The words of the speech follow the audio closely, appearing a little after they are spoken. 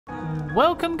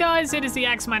Welcome guys, it is the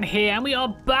AxeMan here, and we are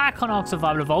back on Ark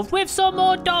Survival Evolved with some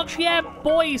more docs, yeah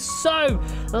boys. So,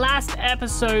 last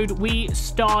episode we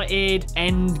started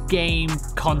end game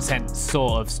content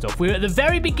sort of stuff. We were at the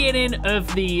very beginning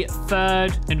of the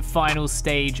third and final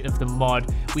stage of the mod.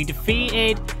 We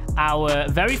defeated our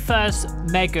very first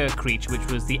mega creature, which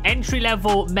was the entry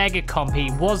level mega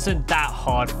compy. Wasn't that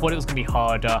hard, thought it was gonna be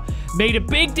harder. Made a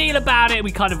big deal about it.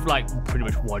 We kind of like pretty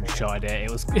much one-shotted it.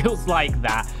 It was like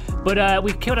that. But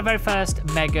we killed our very first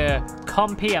mega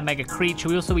compy, a mega creature.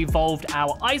 We also evolved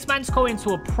our AxeMan score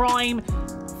into a prime.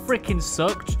 Freaking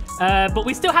sucked. But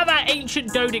we still have our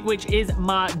ancient Dodic, which is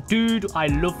my dude. I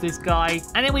love this guy.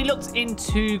 And then we looked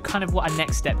into kind of what our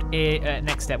next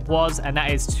step was, and that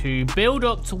is to build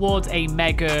up towards a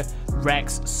Mega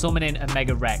Rex, summoning a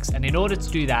Mega Rex. And in order to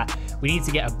do that, we need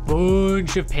to get a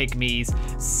bunch of pygmies,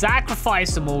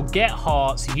 sacrifice them all, get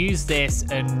hearts, use this,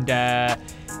 and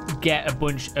get a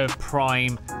bunch of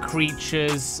prime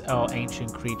creatures, or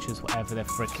ancient creatures, whatever they're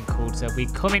freaking called. So we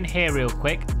come in here real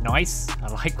quick. Nice. I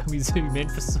like when we zoom in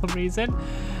for some reason.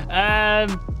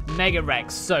 Mega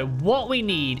Rex. So what we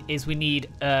need is we need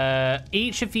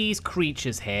each of these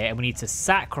creatures here, and we need to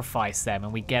sacrifice them,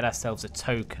 and we get ourselves a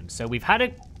token. So we've had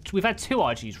two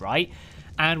RGs, right?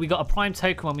 And we got a prime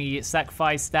token when we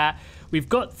sacrifice that. We've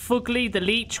got Fugly, the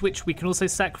leech, which we can also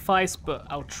sacrifice, but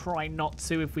I'll try not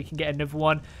to if we can get another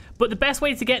one. But the best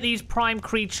way to get these prime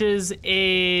creatures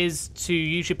is to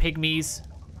use your pygmies,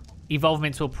 evolve them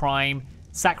into a prime,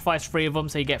 sacrifice 3 of them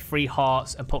so you get 3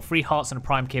 hearts, and put 3 hearts and a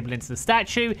prime kibble into the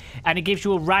statue, and it gives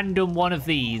you a random one of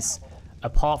these,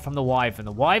 apart from the wyvern.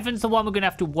 The wyvern's the one we're going to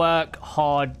have to work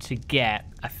hard to get.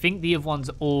 I think the other ones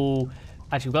are all...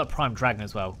 Actually, we've got a prime dragon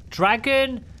as well.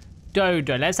 Dragon,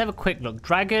 dodo. Let's have a quick look.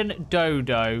 Dragon,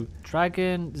 dodo.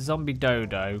 Dragon, zombie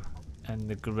dodo. And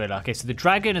the gorilla. Okay, so the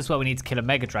dragon as well, we need to kill a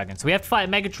mega dragon. So we have to fight a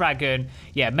mega dragon.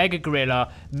 Yeah, mega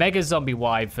gorilla. Mega zombie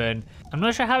wyvern. I'm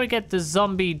not sure how we get the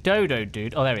zombie dodo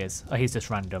dude. Oh, there he is. Oh, he's just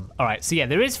random. All right, so yeah,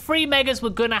 there is 3 megas we're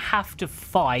going to have to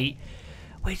fight,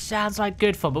 which sounds like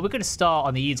good fun, but we're going to start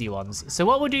on the easy ones. So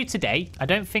what we'll do today, I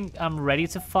don't think I'm ready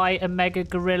to fight a mega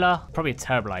gorilla. Probably a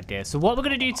terrible idea. So what we're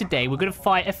going to do today, we're going to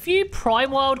fight a few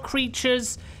prime wild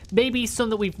creatures, maybe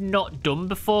some that we've not done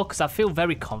before, because I feel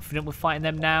very confident with fighting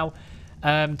them now,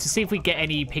 to see if we get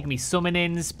any pygmy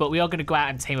summonings. But we are going to go out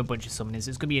and tame a bunch of summonings.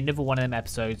 It's going to be another one of them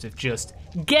episodes of just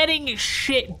getting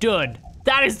shit done.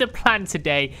 That is the plan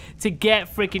today, to get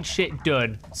freaking shit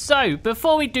done. So,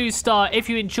 before we do start, if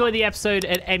you enjoy the episode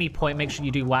at any point, make sure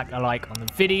you do whack a like on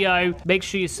the video. Make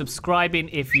sure you're subscribing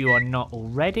if you are not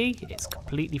already. It's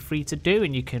completely free to do,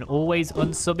 and you can always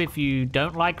unsub if you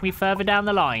don't like me further down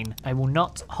the line. I will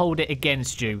not hold it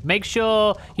against you. Make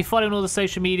sure you're following all the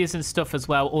social medias and stuff as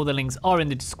well. All the links are in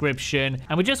the description.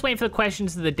 And we're just waiting for the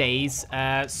questions of the days.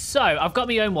 So, I've got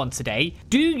my own one today.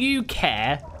 Do you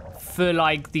care for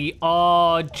like the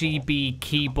RGB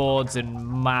keyboards and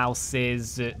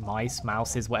mouses,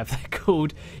 mouses, whatever they're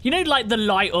called? You know, like the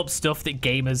light up stuff that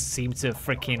gamers seem to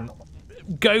freaking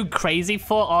go crazy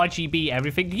for, RGB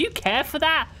everything. Do you care for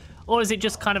that? Or is it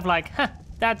just kind of like, huh,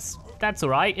 that's all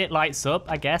right, it lights up,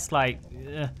 I guess, like,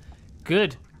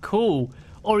 good, cool?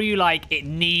 Or are you like, it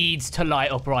needs to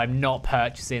light up or I'm not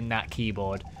purchasing that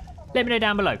keyboard? Let me know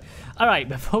down below. All right,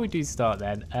 before we do start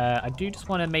then, I do just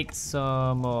want to make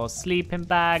some more sleeping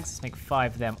bags. Let's make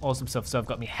 5 of them. Awesome stuff. So I've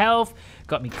got me health,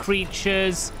 got me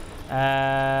creatures.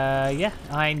 Yeah,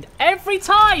 and every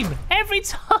time,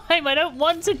 I don't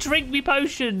want to drink me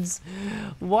potions.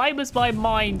 Why must my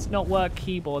mind not work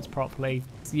keyboards properly?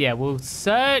 So yeah, we'll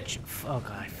search. Oh,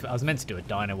 God, I was meant to do a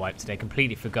dino wipe today.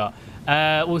 Completely forgot.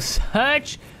 We'll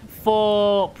search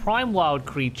for prime wild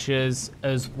creatures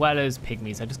as well as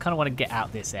pygmies. I just kind of want to get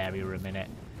out this area a minute.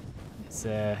 It's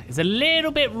a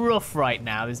little bit rough right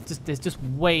now. There's just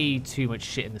way too much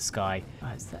shit in the sky.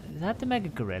 Right, is that the mega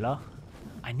gorilla?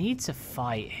 I need to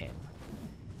fight him.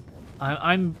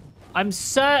 I'm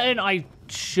certain I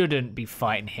shouldn't be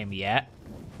fighting him yet.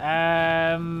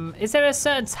 Is there a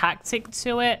certain tactic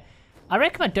to it? I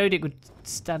reckon my Dodic would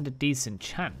stand a decent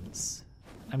chance.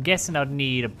 I'm guessing I'd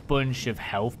need a bunch of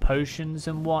health potions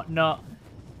and whatnot.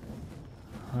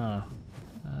 Huh.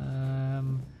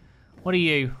 What are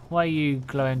you? Why are you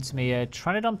glowing to me?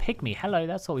 Tranodon pygmy. Hello,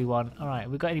 that's what we want. All right,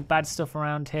 we got any bad stuff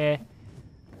around here?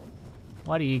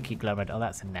 Why do you keep glowing? Oh,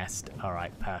 that's a nest. All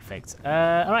right, perfect.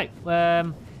 All right.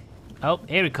 Oh,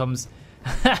 here he comes.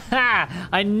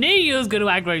 I knew you was going to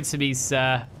aggro to me,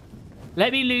 sir.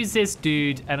 Let me lose this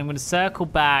dude, and I'm going to circle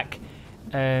back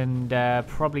and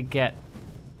probably get...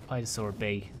 I saw a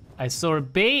bee. I saw a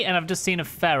bee, and I've just seen a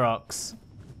ferox.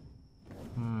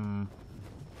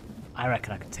 I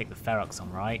reckon I can take the ferox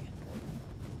on, right?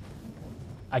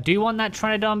 I do want that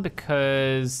Pteranodon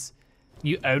because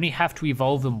you only have to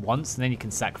evolve them once and then you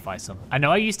can sacrifice them. I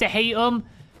know I used to hate them,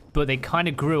 but they kind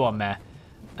of grew on me.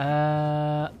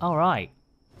 All right.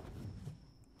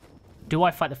 Do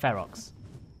I fight the Ferox?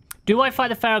 Do I fight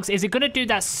the Ferox? Is it going to do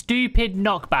that stupid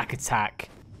knockback attack?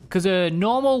 Because a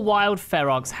normal wild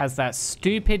Ferox has that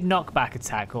stupid knockback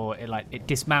attack, or it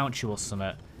dismounts you or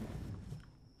something.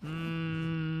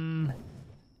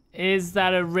 Is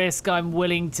that a risk I'm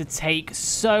willing to take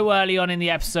so early on in the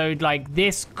episode? Like,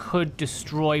 this could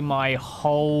destroy my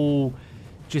whole,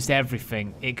 just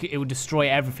everything. It would destroy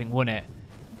everything, wouldn't it?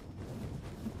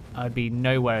 I'd be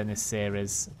nowhere in this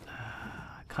series.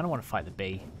 I kind of want to fight the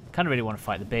bee. Kind of really want to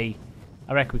fight the bee.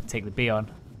 I reckon we can take the bee on.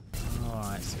 All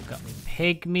right, so we've got the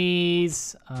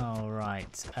pygmies. All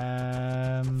right.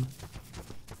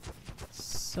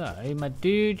 So my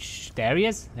dude, there he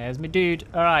is. There's my dude.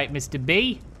 All right, Mr.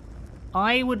 B.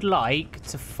 I would like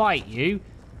to fight you,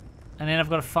 and then I've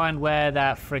got to find where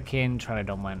that freaking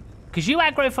Pteranodon went. Because you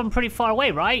aggro from pretty far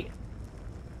away, right?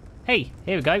 Hey,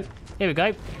 here we go. Here we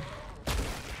go.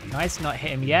 Nice, not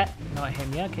hit him yet. Not hit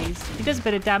him yet. Okay, he does a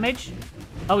bit of damage.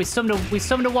 Oh, we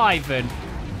summoned a wyvern.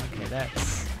 Okay,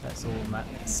 that's all that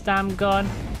stam gone.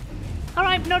 All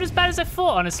right, not as bad as I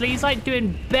thought, honestly. He's like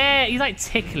doing he's like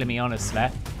tickling me, honestly.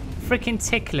 Freaking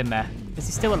tickling me. Is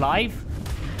he still alive?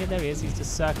 Yeah, there he is. He's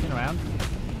just circling around.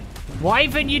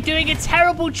 Wyvern, you're doing a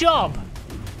terrible job.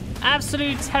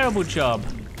 Absolute terrible job.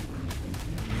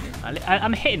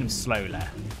 I'm hitting him slowly.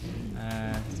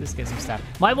 Just get some stab.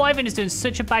 My wyvern is doing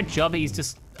such a bad job. He's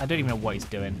just, I don't even know what he's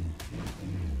doing.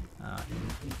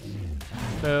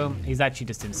 Boom. He's actually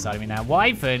just inside of me now.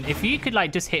 Wyvern, if you could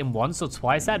like just hit him once or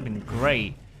twice, that'd been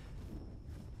great.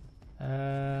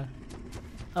 Oh,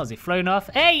 has he flown off?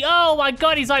 Hey, oh my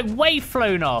god, he's like way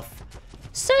flown off.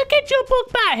 Sir, get your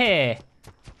book back here.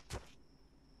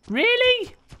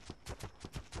 Really?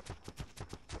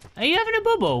 Are you having a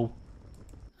bubble?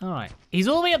 All right. He's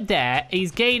all the way up there.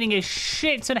 He's gaining a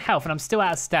shit ton of health, and I'm still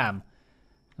out of stam.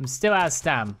 I'm still out of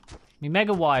stam. My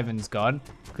Mega Wyvern's gone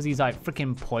because he's like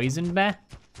freaking poisoned me.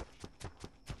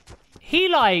 He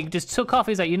like just took off.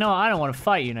 He's like, you know what? I don't want to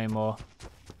fight you no more.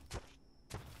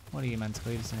 What are you meant to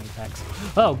do? Just an apex.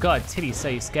 Oh god, Tilly, so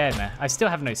you scared me. I still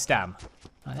have no stam.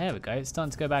 Oh, there we go. It's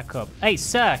starting to go back up. Hey,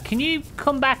 sir, can you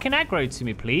come back and aggro to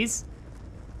me, please?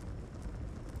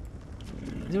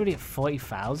 He's already at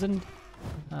 40,000.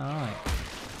 All right.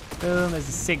 Boom. There's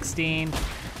a 16.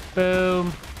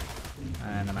 Boom.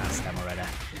 And I'm out of stam already.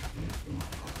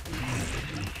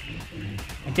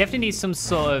 I definitely need some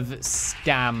sort of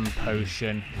stam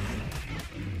potion.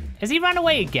 Has he run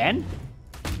away again?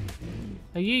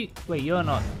 Are you? Wait, you're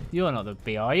not the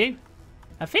bee, are you?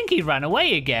 I think he ran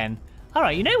away again. All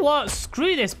right, you know what?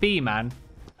 Screw this bee, man.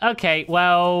 Okay,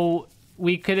 well,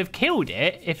 we could have killed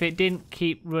it if it didn't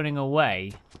keep running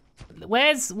away.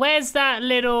 Where's that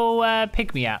little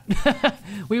pygmy at?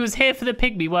 We was here for the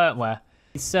pygmy, weren't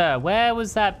we? Sir, where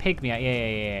was that pygmy at?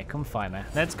 Yeah. Come fight me.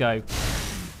 Let's go.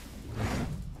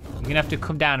 You're gonna have to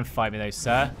come down and fight me though,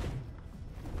 sir.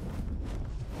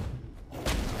 You're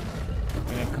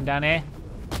gonna come down here?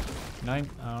 No?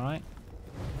 Alright.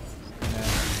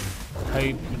 Hope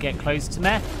you get close to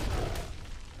me.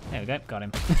 There we go, got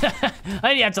him. I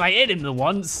only had to like hit him the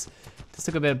once. Just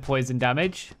took a bit of poison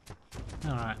damage.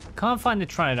 Alright, can't find the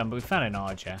Pteranodon, but we found an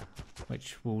Archer,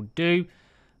 which will do.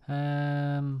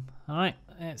 Alright,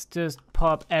 let's just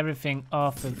pop everything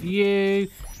off of you.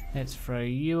 Let's throw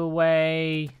you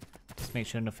away. Just make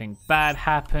sure nothing bad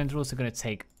happens. We're also going to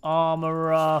take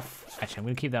armor off. Actually, I'm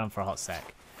going to keep that on for a hot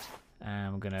sec.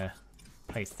 And we're going to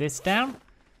place this down.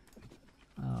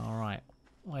 Alright,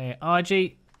 where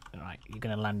RG? Alright, you're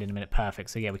going to land in a minute. Perfect.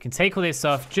 So yeah, we can take all this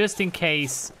off just in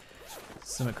case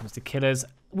someone comes to kill us.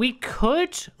 We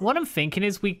could, what I'm thinking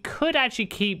is we could actually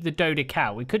keep the Doda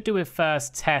cow. We could do a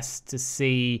first test to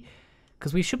see,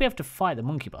 because we should be able to fight the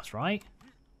monkey boss, right?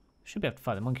 Should be able to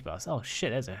fight the monkey boss. Oh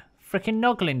shit, there's a freaking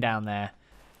Noglin down there.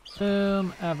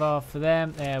 Boom, have off for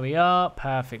them. There we are,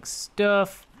 perfect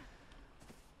stuff.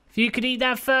 If you could eat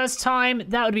that first time,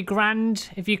 that would be grand.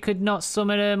 If you could not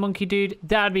summon a monkey dude,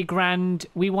 that would be grand.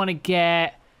 We want to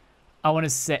get, I want to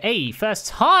say, hey, first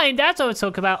time, that's what we're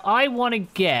talking about. I want to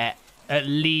get at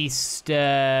least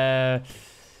maybe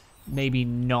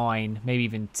 9, maybe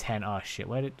even 10. Oh shit,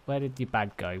 where did your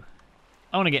bag go?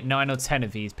 I want to get 9 or 10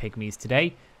 of these pygmies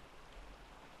today.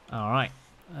 All right,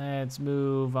 let's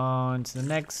move on to the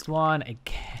next one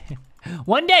again.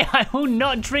 One day I will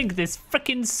not drink this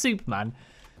freaking soup, man.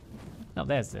 Oh,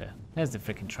 there's the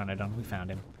freaking Pteranodon. We found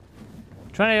him.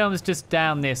 Pteranodon was just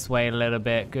down this way a little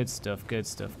bit. Good stuff, good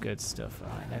stuff, good stuff. All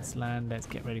right, let's land. Let's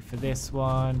get ready for this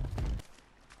one.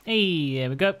 Hey, there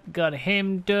we go. Got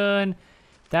him done.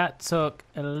 That took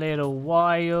a little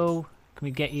while. Can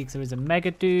we get you? Because there is a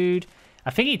mega dude. I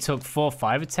think he took 4 or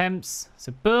 5 attempts.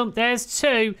 So boom, there's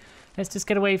 2. Let's just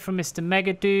get away from Mr.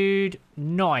 Mega Dude.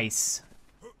 Nice.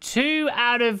 2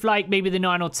 out of like maybe the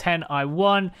 9 or 10 I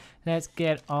won. Let's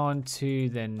get on to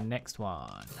the next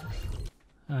one.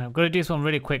 I've got to do this one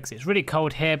really quick because it's really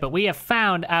cold here. But we have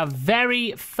found our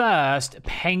very first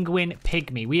penguin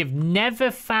pygmy. We have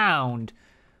never found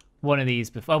one of these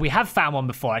before. Well, we have found one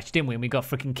before, actually, didn't we? And we got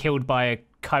freaking killed by a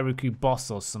Kairuku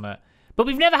boss or something. But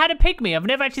we've never had a pygmy. I've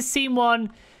never actually seen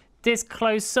one this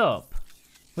close up,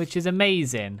 which is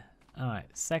amazing. All right,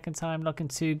 second time looking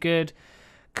too good.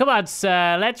 Come on,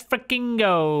 sir. Let's freaking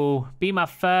go. Be my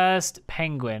first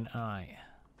penguin. All right.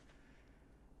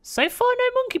 So far, no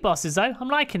monkey bosses, though. I'm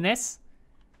liking this.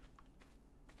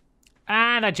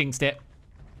 And I jinxed it.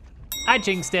 I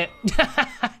jinxed it.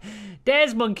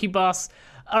 There's monkey boss.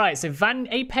 All right, so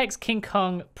Apex King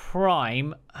Kong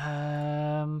Prime.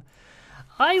 I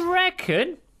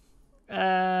reckon.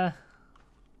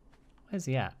 Where's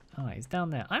he at? Oh, he's down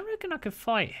there. I reckon I could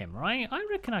fight him, right? I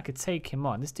reckon I could take him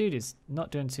on. This dude is not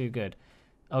doing too good.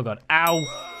 Oh, God. Ow.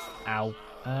 Ow.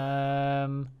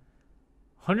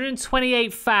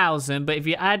 128,000, but if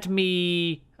you add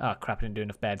me... Oh, crap, I didn't do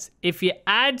enough beds. If you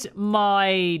add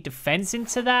my defense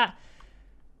into that,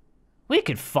 we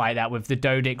could fight that with the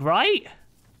Dodic, right?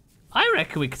 I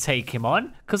reckon we could take him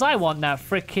on, because I want that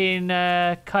freaking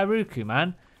Kairuku,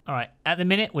 man. All right, at the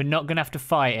minute, we're not going to have to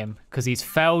fight him, because he's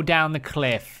fell down the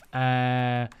cliff.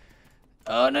 Oh,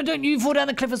 no, don't you fall down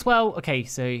the cliff as well. Okay,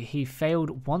 so he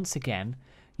failed once again.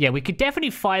 Yeah, we could definitely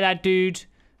fight that dude.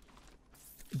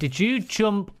 Did you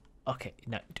jump? Okay,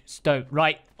 no, just don't.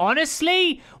 Right,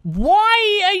 honestly,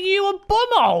 why are you a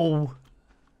bumhole?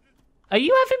 Are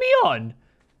you having me on?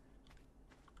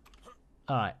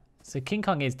 All right, so King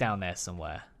Kong is down there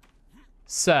somewhere.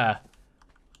 Sir,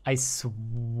 I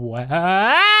swear.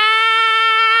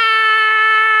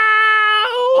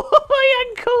 Oh, my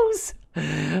ankles.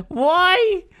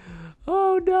 Why?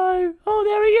 Oh, no. Oh,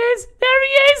 there he is. There he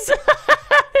is.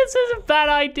 This is a bad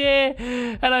idea.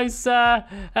 Hello, sir.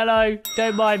 Hello.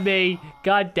 Don't mind me.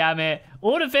 God damn it.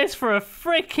 All of this for a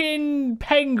freaking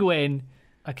penguin.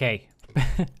 Okay.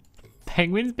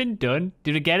 Penguin's been done.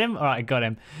 Did I get him? All right, I got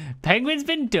him. Penguin's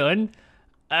been done.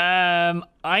 I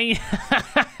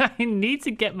I need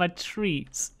to get my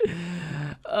treats.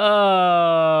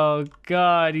 Oh,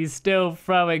 God. He's still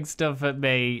throwing stuff at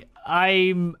me.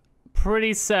 I'm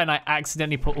pretty certain I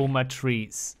accidentally put all my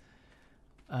treats.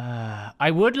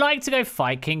 I would like to go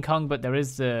fight King Kong, but there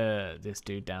is this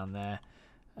dude down there.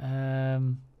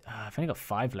 I've only got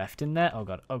 5 left in there. Oh,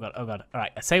 God. Oh, God. Oh, God. All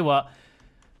right. I say what.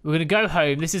 We're going to go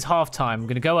home. This is half time. I'm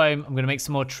going to go home. I'm going to make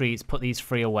some more treats. Put these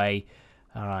 3 away.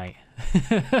 All right.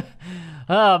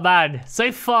 Oh, man.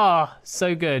 So far,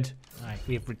 so good. All right.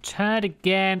 We have returned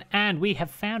again, and we have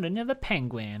found another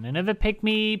penguin. Another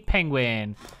pygmy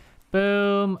penguin.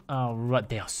 Boom. Oh, right.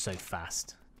 They are so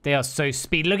fast. They are so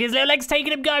speedy. Look at his little legs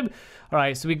taking him go. All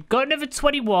right, so we've got another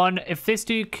 21. If this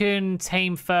dude can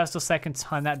tame first or second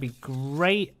time, that'd be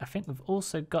great. I think we've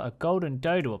also got a golden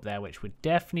dodo up there, which we're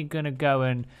definitely going to go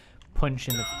and punch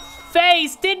in the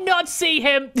face. Did not see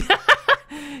him.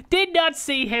 Did not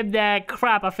see him there.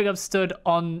 Crap, I think I've stood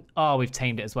on... Oh, we've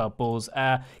tamed it as well. Balls.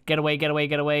 Get away, get away,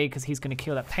 get away, because he's going to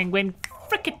kill that penguin.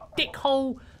 Frickin'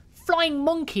 dickhole. Flying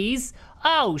monkeys.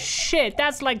 Oh, shit.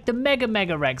 That's like the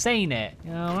Mega Rex, ain't it?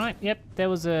 All right. Yep. There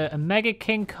was a Mega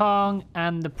King Kong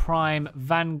and the Prime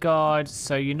Vanguard.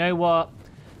 So you know what?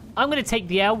 I'm going to take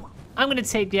the L. I'm going to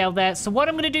take the L there. So what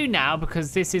I'm going to do now,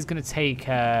 because this is going to take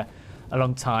a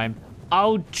long time,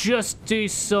 I'll just do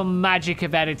some magic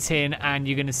of editing and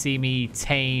you're going to see me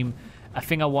tame. I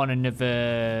think I want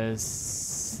another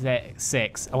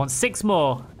 6. I want 6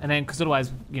 more. And then, because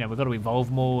otherwise, you know, we've got to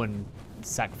evolve more and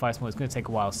sacrifice more. It's going to take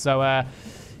a while. So,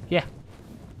 yeah.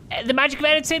 The magic of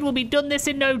editing will be done this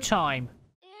in no time.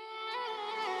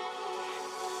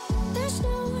 There's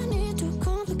no need to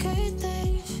complicate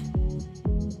things.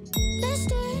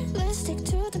 Let's stick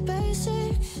to the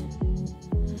basics.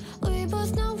 We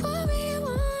both know what we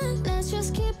want. Let's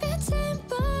just keep it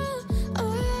simple.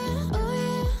 Oh yeah, oh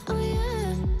yeah, oh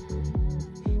yeah.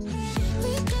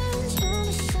 We dance on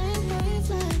the same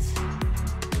wavelength.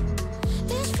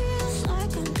 This feels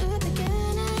like a new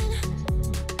beginning.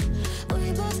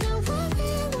 We both know what we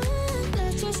want.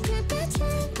 Let's just keep it simple.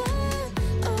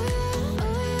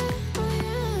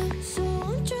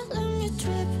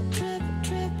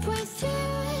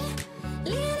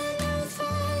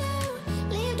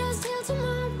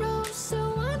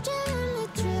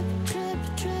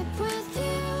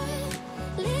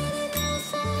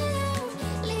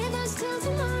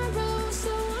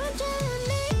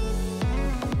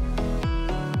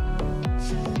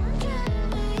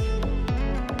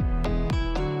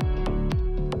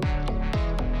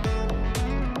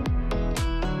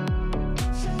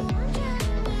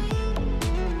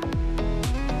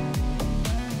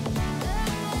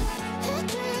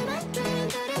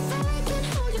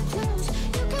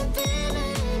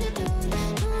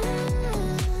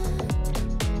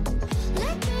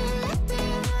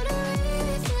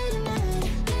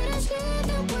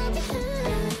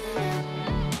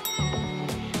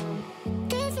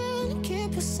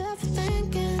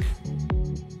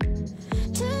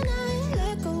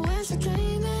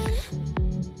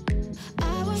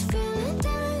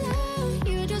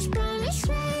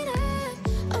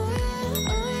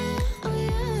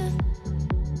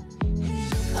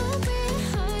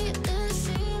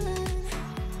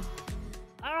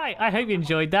 I hope you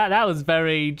enjoyed that. That was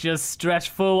very just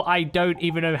stressful. I don't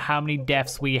even know how many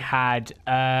deaths we had.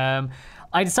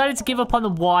 I decided to give up on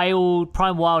the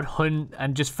prime wild hunt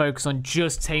and just focus on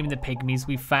just taming the pygmies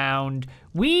we found.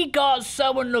 We got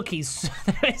so unlucky.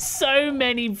 There's so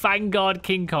many Vanguard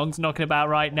King Kongs knocking about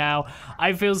right now.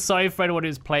 I feel sorry for anyone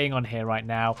who's playing on here right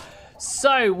now.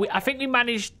 So I think we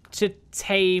managed to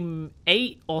tame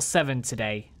 8 or 7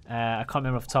 today. I can't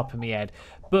remember off the top of my head.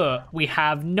 But we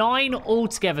have 9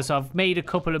 altogether, so I've made a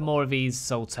couple of more of these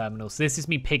soul terminals. So this is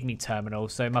me pygmy terminal.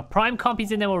 So my prime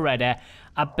compy's in there already.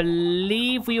 I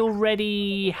believe we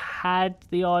already had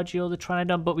the RG or the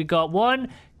Trinodon, but we got 1,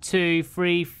 2,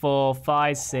 3, 4,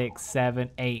 5, 6, 7,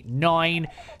 8, 9.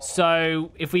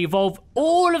 So if we evolve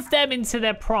all of them into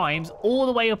their primes, all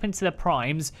the way up into their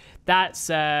primes, that's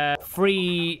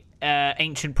 3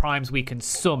 ancient primes we can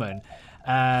summon.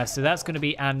 So that's going to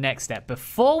be our next step.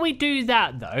 Before we do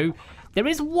that, though, there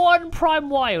is one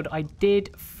prime wild I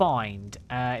did find.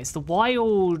 It's the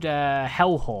wild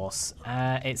hell horse.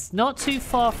 It's not too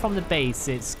far from the base.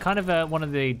 It's kind of one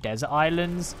of the desert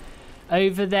islands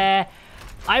over there.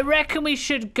 I reckon we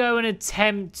should go and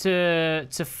attempt to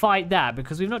fight that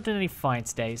because we've not done any fighting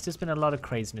today. It's just been a lot of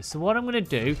craziness. So what I'm going to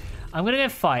do, I'm going to go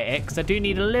fight it because I do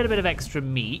need a little bit of extra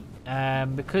meat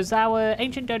because our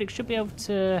ancient Dodic should be able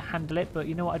to handle it. But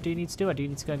you know what I do need to do? I do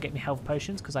need to go and get me health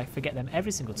potions because I forget them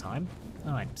every single time.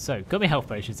 All right, so got me health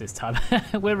potions this time.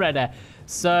 We're ready.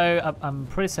 So I'm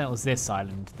pretty certain it was this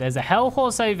island. There's a hell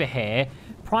horse over here,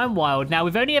 prime wild. Now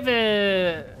we've only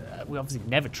ever... we obviously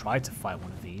never tried to fight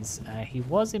one of these. He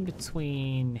was in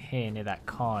between here near that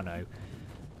Carno.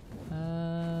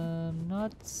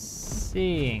 Not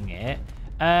seeing it.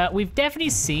 We've definitely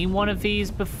seen one of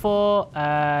these before.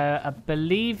 I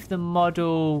believe the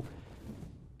model...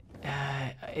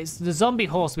 it's the zombie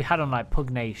horse we had on like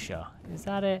Pugnacia. Is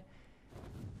that it?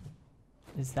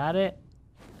 Is that it?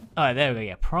 Oh, there we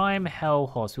go. Prime Hell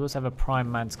Horse. We also have a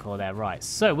Prime Manticore there. Right,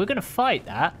 so we're going to fight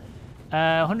that.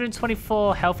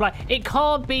 124 health life. It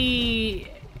can't be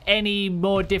any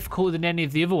more difficult than any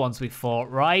of the other ones we fought,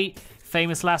 right?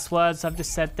 Famous last words I've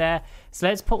just said there. So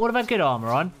let's put all of our good armor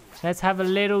on. Let's have a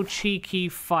little cheeky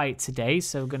fight today.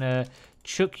 So we're going to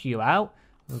chuck you out.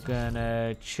 We're going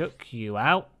to chuck you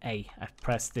out. Hey, I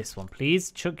pressed this one,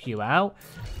 please. Chuck you out.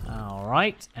 All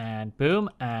right. And boom.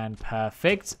 And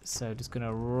perfect. So just going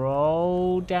to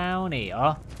roll down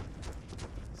here.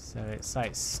 So it's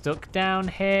like stuck down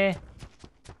here.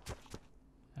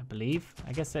 I believe.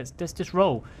 I guess let's just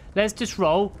roll. Let's just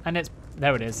roll. And let's...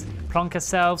 There it is. Plonk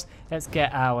ourselves. Let's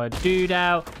get our dude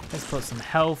out. Let's put some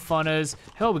health on us.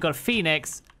 Oh, we got a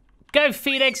Phoenix. Go,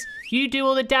 Phoenix. You do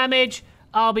all the damage.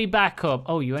 I'll be back up.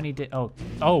 Oh, you only did... Oh.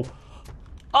 Oh.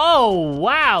 Oh,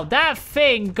 wow. That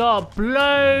thing got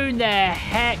blown the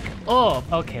heck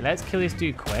up. Okay, let's kill this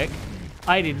dude quick.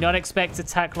 I did not expect to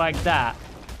attack like that.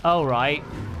 All right.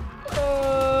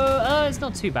 Oh, it's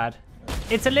not too bad.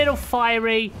 It's a little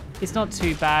fiery. It's not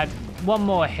too bad. One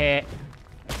more hit.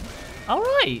 All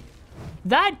right.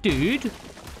 That dude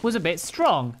was a bit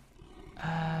strong.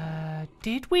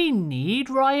 Did we need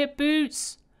riot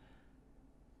boots?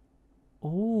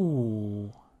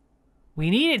 Ooh. We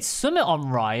needed summit on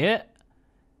riot.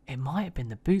 It might have been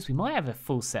the boots. We might have a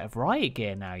full set of riot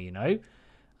gear now, you know.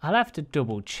 I'll have to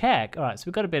double check. All right, so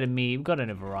we've got a bit of meat. We've got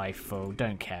another rifle.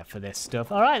 Don't care for this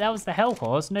stuff. All right, that was the hell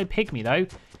horse. No pygmy, though.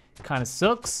 Kind of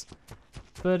sucks.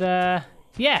 But,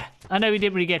 yeah. I know we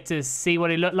didn't really get to see what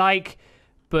it looked like.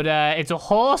 But it's a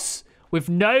horse with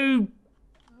no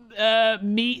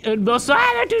meat and muscle.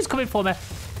 Ah, that dude's coming for me.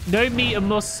 No meat and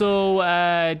muscle,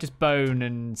 just bone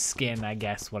and skin, I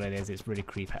guess what it is. It's really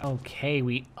creepy. Okay,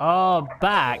 we are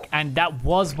back. And that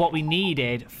was what we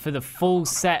needed for the full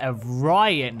set of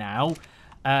riot now.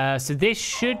 So this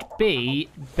should be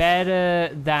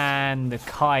better than the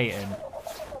chitin.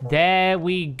 There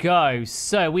we go.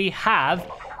 So we have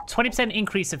 20%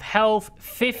 increase of health,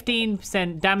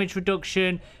 15% damage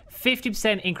reduction,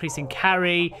 50% increase in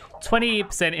carry,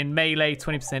 20% in melee,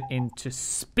 20% into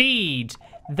speed.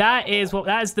 That is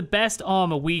the best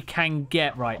armor we can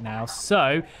get right now.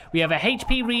 So we have a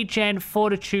HP regen,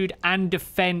 fortitude, and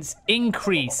defense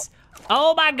increase.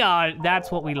 Oh my god,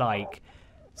 that's what we like.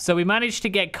 So we managed to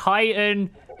get chitin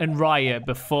and riot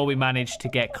before we managed to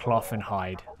get cloth and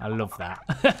hide. I love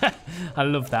that. I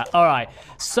love that. All right.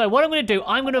 So what I'm going to do,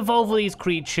 I'm going to evolve all these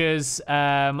creatures.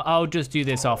 I'll just do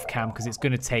this off cam because it's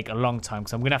going to take a long time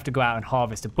because I'm going to have to go out and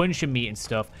harvest a bunch of meat and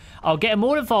stuff. I'll get them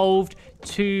all evolved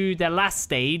to their last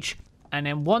stage. And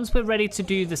then once we're ready to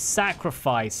do the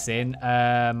sacrificing,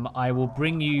 I will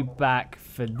bring you back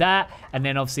for that. And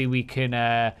then obviously we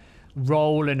can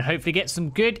roll and hopefully get some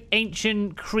good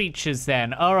ancient creatures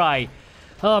then. All right.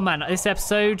 Oh, man, this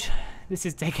episode, this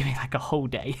is taking me like a whole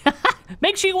day.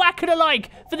 Make sure you whack it a like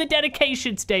for the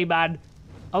dedication today, man.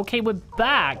 Okay, we're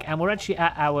back, and we're actually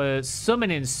at our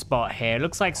summoning spot here.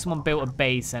 Looks like someone built a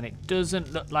base, and it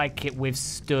doesn't look like it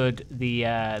withstood the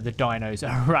dinos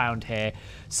around here.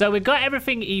 So we've got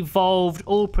everything evolved,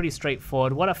 all pretty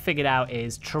straightforward. What I figured out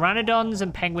is pteranodons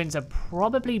and penguins are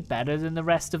probably better than the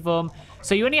rest of them.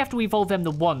 So you only have to evolve them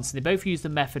the once. They both use the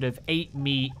method of 8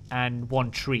 meat and 1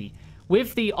 tree.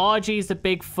 With the RGs, the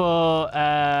Bigfoot,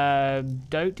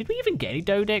 did we even get any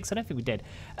Dodex? I don't think we did.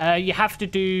 You have to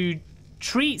do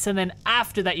treats, and then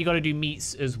after that you got to do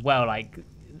meats as well. Like,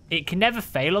 it can never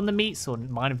fail on the meats, or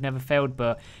mine have never failed,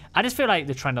 but I just feel like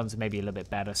the Pteranodons are maybe a little bit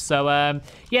better. So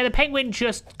yeah, the penguin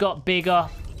just got bigger.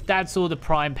 That's all the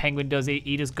prime penguin does.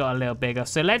 He just got a little bigger.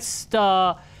 So let's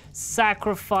start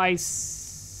sacrificing.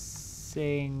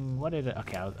 What did it?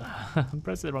 Okay, I'm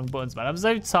pressing the wrong buttons, man. I'm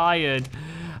so tired.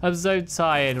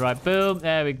 Right, boom,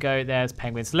 there we go. There's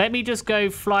penguins. Let me just go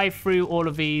fly through all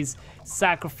of these,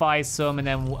 sacrifice some, and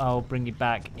then I'll bring you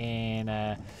back in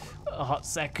a hot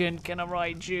second. Can I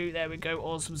ride you? There we go.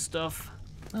 Awesome stuff.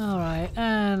 All right,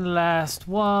 and last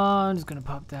one. Just gonna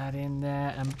pop that in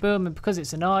there, and boom. And because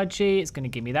it's an RG, it's gonna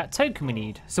give me that token we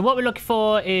need. So what we're looking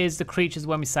for is the creatures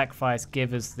when we sacrifice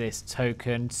give us this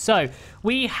token. So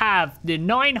we have the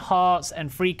 9 hearts and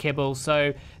 3 kibble.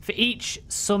 So for each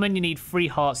summon, you need 3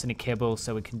 hearts and a kibble.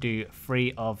 So we can do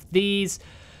 3 of these.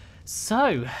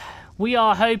 So we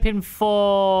are hoping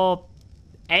for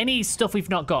any stuff we've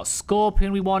not got.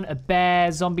 Scorpion we want, a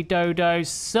bear, zombie dodo.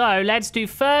 So let's do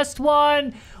first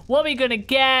one. What are we gonna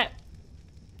get?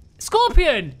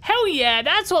 Scorpion! Hell yeah,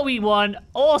 that's what we want.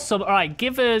 Awesome. All right,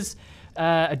 give us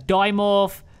a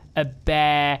dimorph, a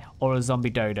bear, or a zombie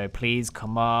dodo, please.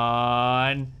 Come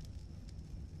on.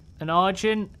 An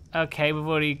Argent? Okay, we've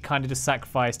already kind of just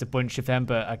sacrificed a bunch of them,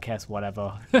 but I guess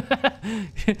whatever.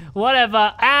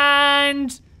 Whatever.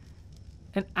 And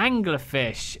an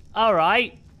anglerfish. All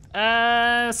right.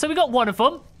 So we got one of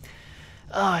them.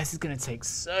 Oh, this is going to take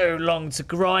so long to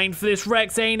grind for this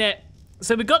Rex, ain't it?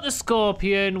 So we got the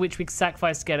Scorpion, which we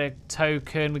sacrificed to get a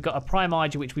token. We got a Prime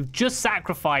Argy, which we've just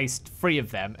sacrificed 3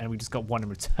 of them, and we just got 1 in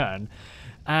return.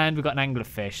 And we've got an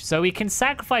anglerfish. So we can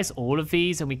sacrifice all of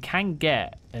these, and we can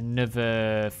get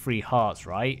another 3 hearts,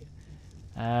 right?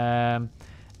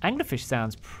 Anglerfish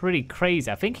sounds pretty crazy.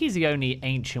 I think he's the only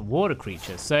ancient water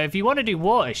creature. So if you want to do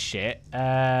water shit,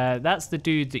 that's the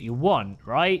dude that you want,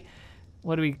 right?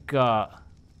 What do we got?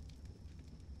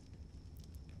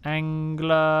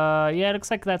 Angler. Yeah, looks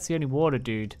like that's the only water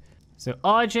dude. So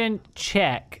Argent,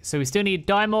 check. So we still need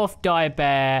Dimorph,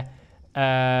 Direbear,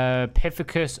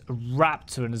 Pithecus,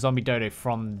 Raptor, and a Zombie Dodo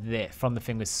from the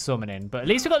thing we're summoning. But at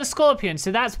least we got the Scorpion,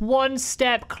 so that's 1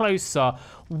 step closer.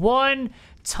 1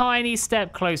 tiny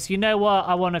step closer. You know what?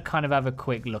 I want to kind of have a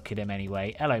quick look at him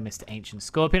anyway. Hello, Mr. Ancient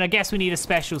Scorpion. I guess we need a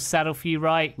special saddle for you,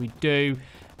 right? We do.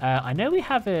 I know we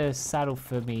have a saddle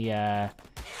for me, the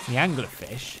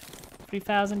anglerfish.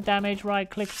 3,000 damage, right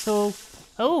click at all.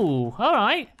 Oh, all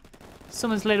right.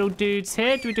 Someone's little dudes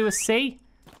here. Do we do a C?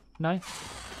 No.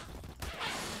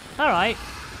 All right.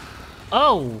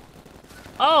 Oh,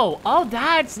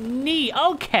 that's neat.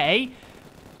 Okay.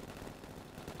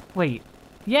 Wait.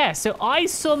 Yeah, so I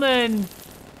summon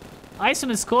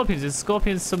scorpions, and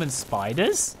scorpions summon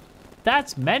spiders?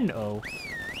 That's mental.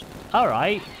 All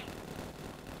right.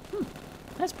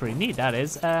 That's pretty neat, that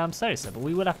is. I'm sorry, sir, but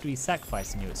we will have to be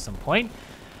sacrificing you at some point.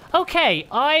 Okay,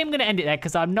 I'm going to end it there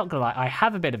because I'm not going to lie. I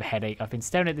have a bit of a headache. I've been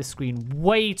staring at this screen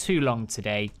way too long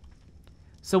today.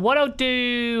 So what I'll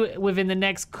do within the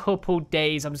next couple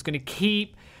days, I'm just going to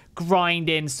keep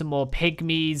grinding some more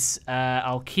pygmies.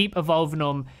 I'll keep evolving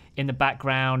them in the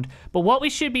background. But what we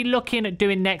should be looking at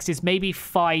doing next is maybe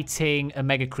fighting a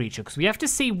mega creature, because we have to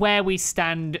see where we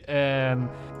stand,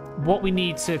 what we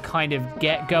need to kind of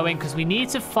get going, because we need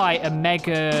to fight a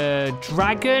mega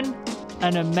dragon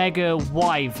and a mega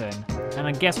wyvern. And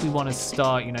I guess we want to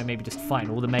start, you know, maybe just fighting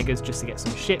all the megas just to get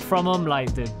some shit from them,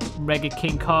 like the mega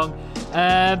King Kong.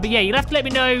 But yeah, you'll have to let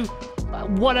me know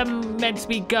what I'm meant to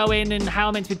be going and how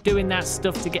I'm meant to be doing that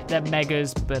stuff to get them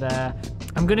megas. But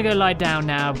I'm going to go lie down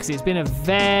now because it's been a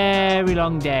very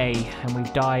long day and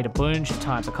we've died a bunch of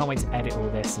times. I can't wait to edit all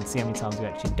this and see how many times we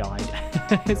actually died.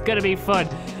 It's going to be fun.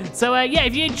 So yeah,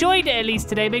 if you enjoyed it at least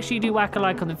today, make sure you do whack a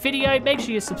like on the video. Make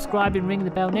sure you subscribe and ring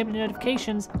the bell, enable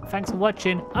notifications. Thanks for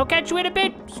watching. I'll catch you in a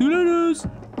bit. See you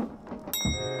later.